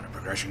 and I'm not a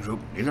progression group.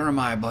 Neither am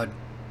I, bud.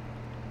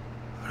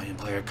 I don't even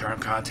play our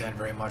current content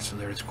very much, so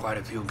there's quite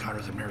a few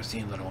encounters I've never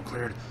seen, let alone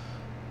cleared.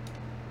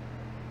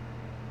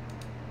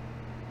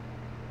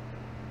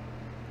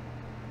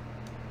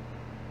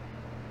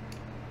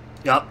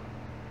 Yup.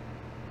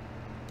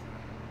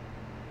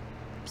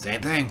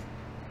 Same thing.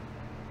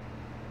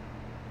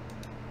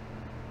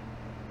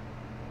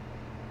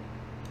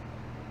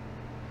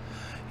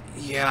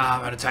 Yeah,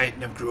 I'm in a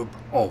tight-knit group.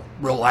 Oh,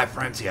 real life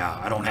friends? Yeah,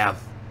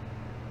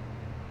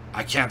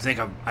 I can't think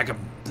of, I can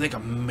think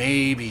of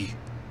maybe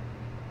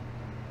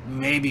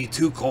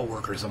 2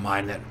 co-workers of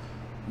mine that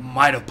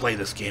might have played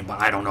this game, but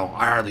I don't know.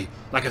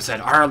 Like I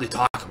said, I hardly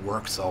talk at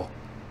work, so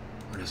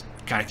I just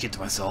kind of keep to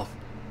myself.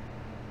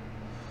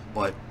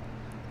 But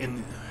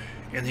in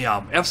the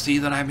FC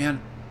that I'm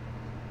in,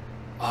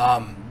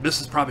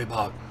 this is probably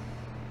about,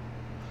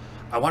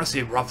 I want to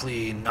say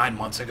roughly 9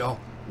 months ago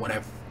when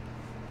I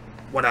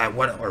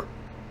went, or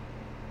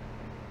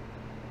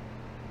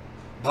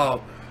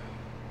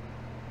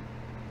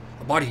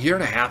about a year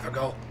and a half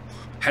ago,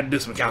 had to do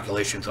some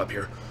calculations up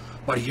here.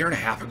 About a year and a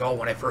half ago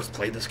when I first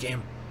played this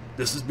game,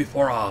 this is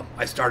before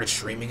I started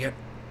streaming it.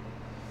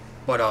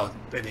 But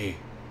in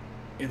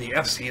the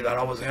FC that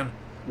I was in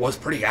was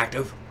pretty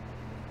active.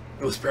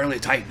 It was fairly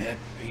tight knit.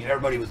 I mean,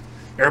 everybody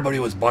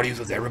was buddies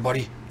with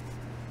everybody.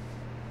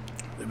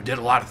 We did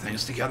a lot of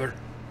things together.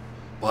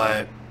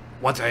 But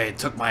once I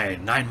took my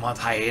 9-month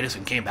hiatus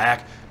and came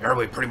back,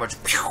 everybody pretty much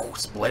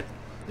split.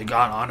 They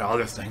got on to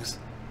other things.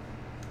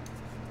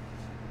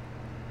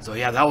 So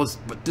yeah,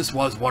 but this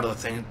was one of the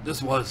things,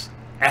 this was,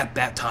 at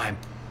that time,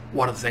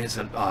 one of the things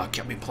that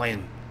kept me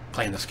playing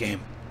this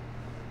game.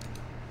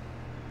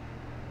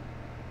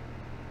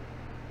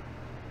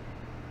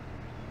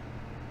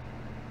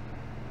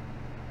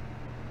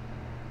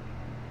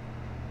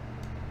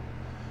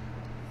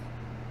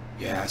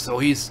 Yeah, so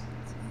he's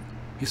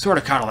sort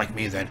of kind of like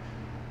me then.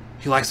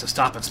 He likes to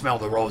stop and smell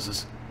the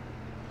roses.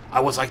 I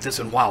was like this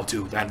in WoW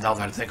too, now that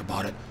I think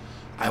about it.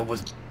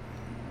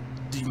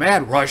 The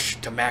mad rush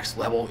to max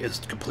level is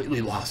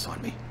completely lost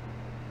on me.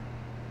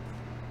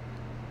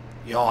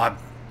 You know,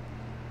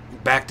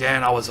 back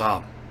then I was,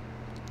 I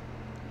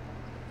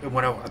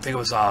think it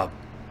was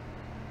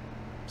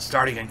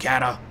starting in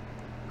Cata,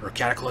 or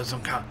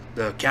Cataclysm,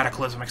 the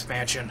Cataclysm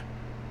expansion.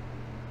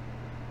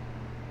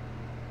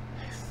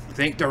 I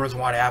think there was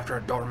one after,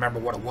 don't remember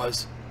what it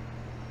was.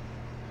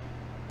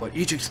 But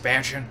each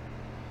expansion,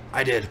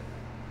 I did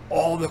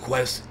all the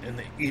quests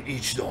in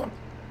each zone.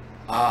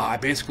 I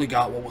basically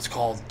got what was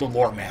called the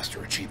Lore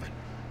Master achievement,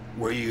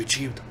 where you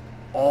achieved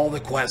all the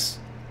quests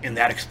in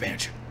that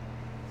expansion.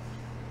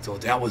 So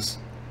that was,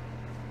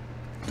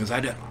 because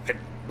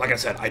like I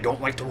said, I don't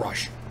like to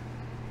rush.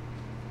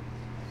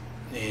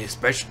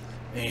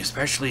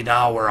 Especially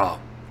now we're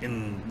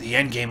in the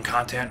end game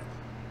content,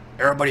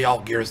 everybody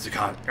out gears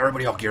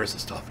the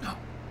stuff now.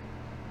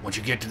 Once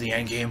you get to the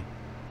end game,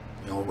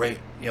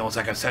 it's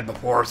like I said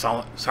before.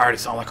 Sorry to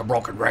sound like a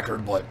broken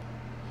record, but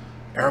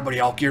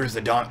everybody out gears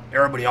the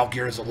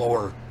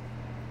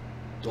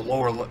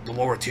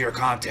lower tier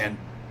content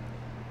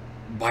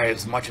by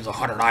as much as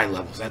 100 eye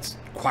levels. That's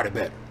quite a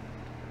bit.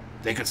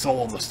 They could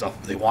solo the stuff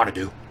if they want to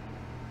do.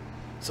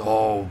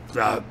 So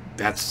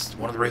that's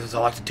one of the reasons I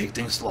like to take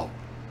things slow.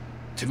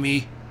 To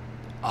me,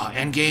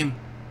 end game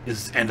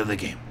is end of the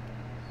game.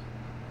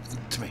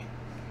 To me.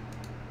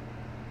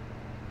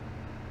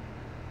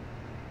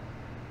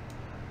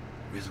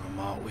 Reasonable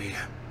amount we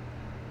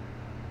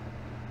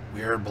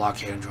are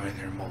blockade and joining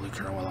the remotely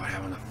current without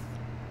having the.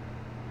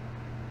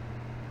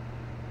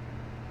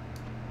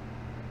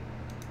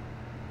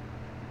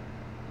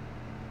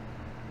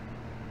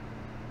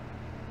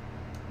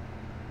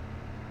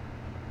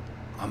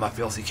 I'm a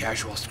filthy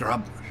casual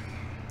scrub.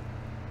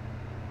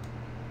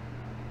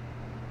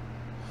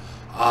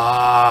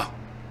 I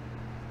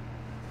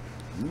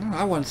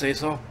wouldn't say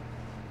so.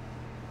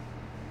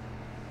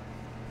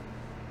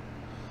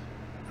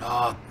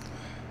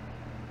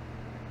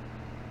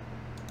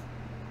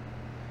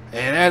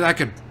 And I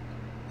could.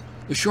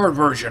 The short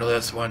version of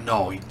this one,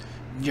 no,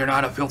 you're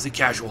not a filthy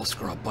casual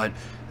scrub, but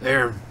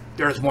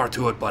there's more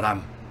to it. But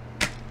I'm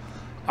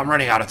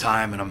running out of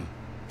time, and I'm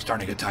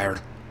starting to get tired.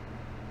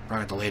 I'm going to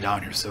have to lay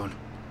down here soon.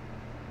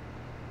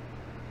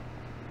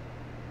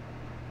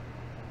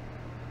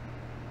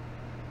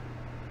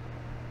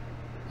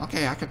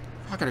 Okay, I could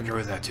agree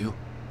with that too.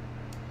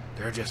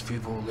 There are just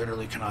people who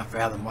literally cannot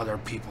fathom other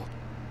people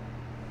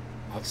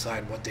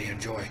outside what they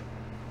enjoy.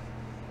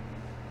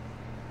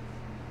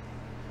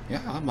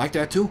 Yeah, I'm like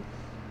that too.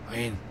 I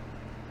mean,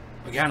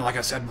 again, like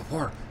I said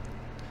before,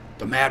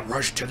 the mad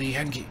rush to the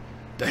end game,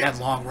 the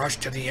headlong rush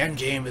to the end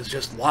game is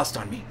just lost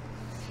on me.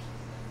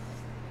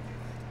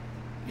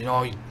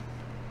 I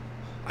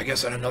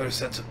guess in another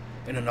sense,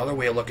 in another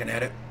way of looking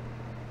at it,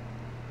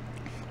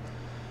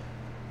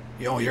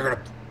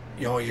 you're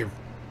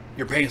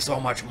paying so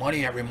much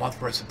money every month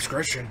for a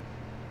subscription.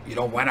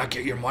 Why not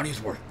get your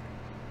money's worth?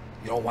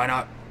 Why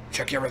not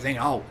check everything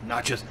out,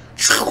 not just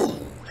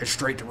head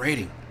straight to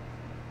rating?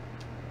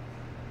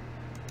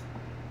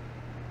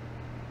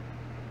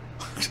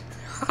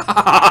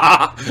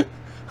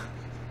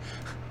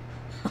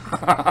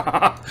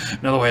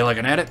 Another way of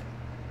looking at it.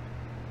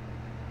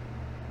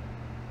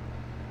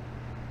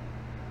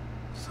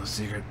 So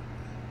secret.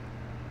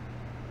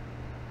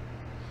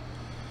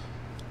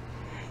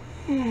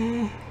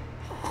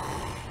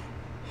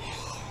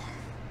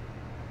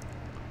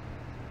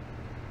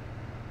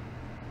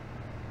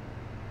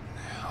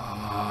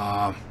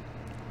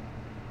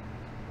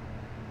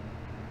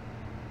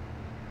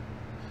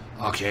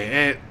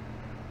 Okay,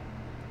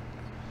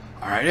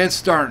 all right, it's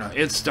starting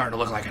to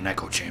look like an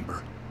echo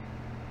chamber.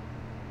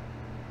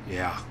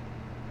 Yeah.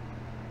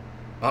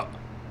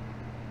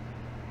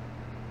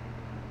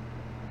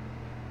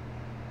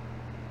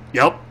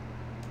 Yep.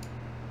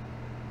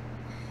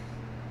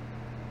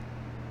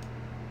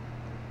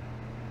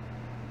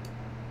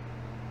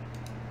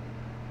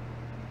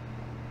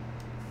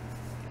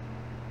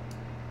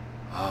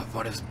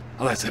 Fun is.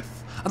 I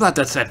thought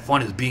that said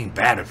fun is being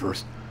bad at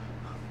first.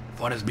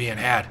 Fun is being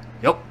had.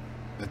 Yep.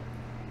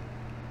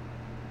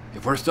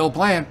 If we're still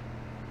playing,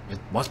 it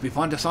must be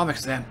fun to some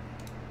extent.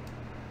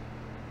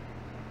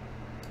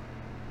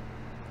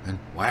 And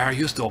why are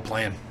you still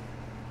playing?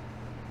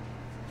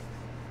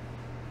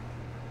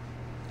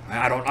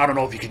 I don't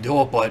know if you can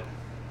do it, but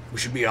we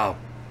should be I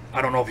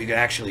don't know if you can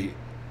actually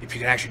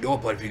do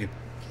it, but if you can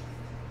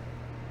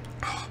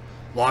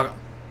log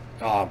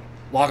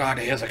on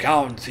to his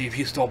account and see if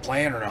he's still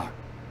playing or not.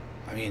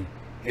 I mean,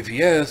 if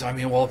he is,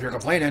 well, if you're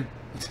complaining,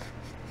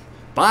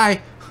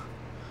 bye.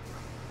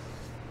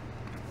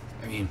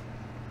 I mean,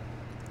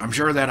 I'm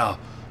sure that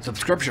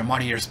subscription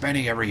money you're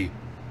spending every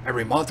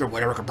month or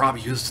whatever could probably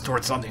use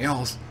towards something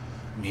else.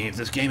 I mean, if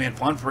this game ain't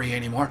fun for you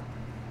anymore,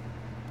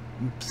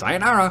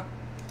 sayonara.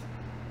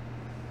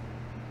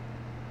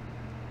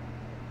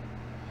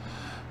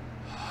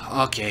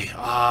 Okay,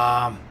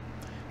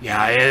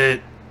 yeah,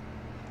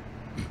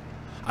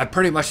 I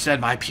pretty much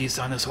said my piece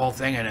on this whole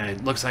thing, and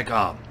it looks like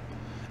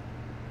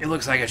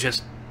it's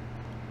just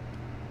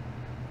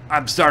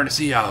I'm starting to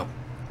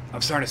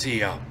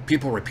see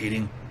people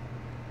repeating.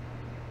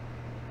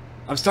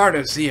 I'm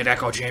starting to see an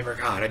echo chamber.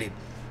 God,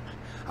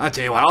 I'll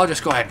tell you what, I'll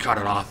just go ahead and cut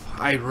it off.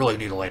 I really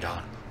need to lay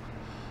down.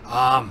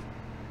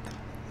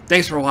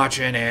 thanks for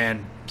watching,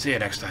 and see you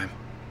next time.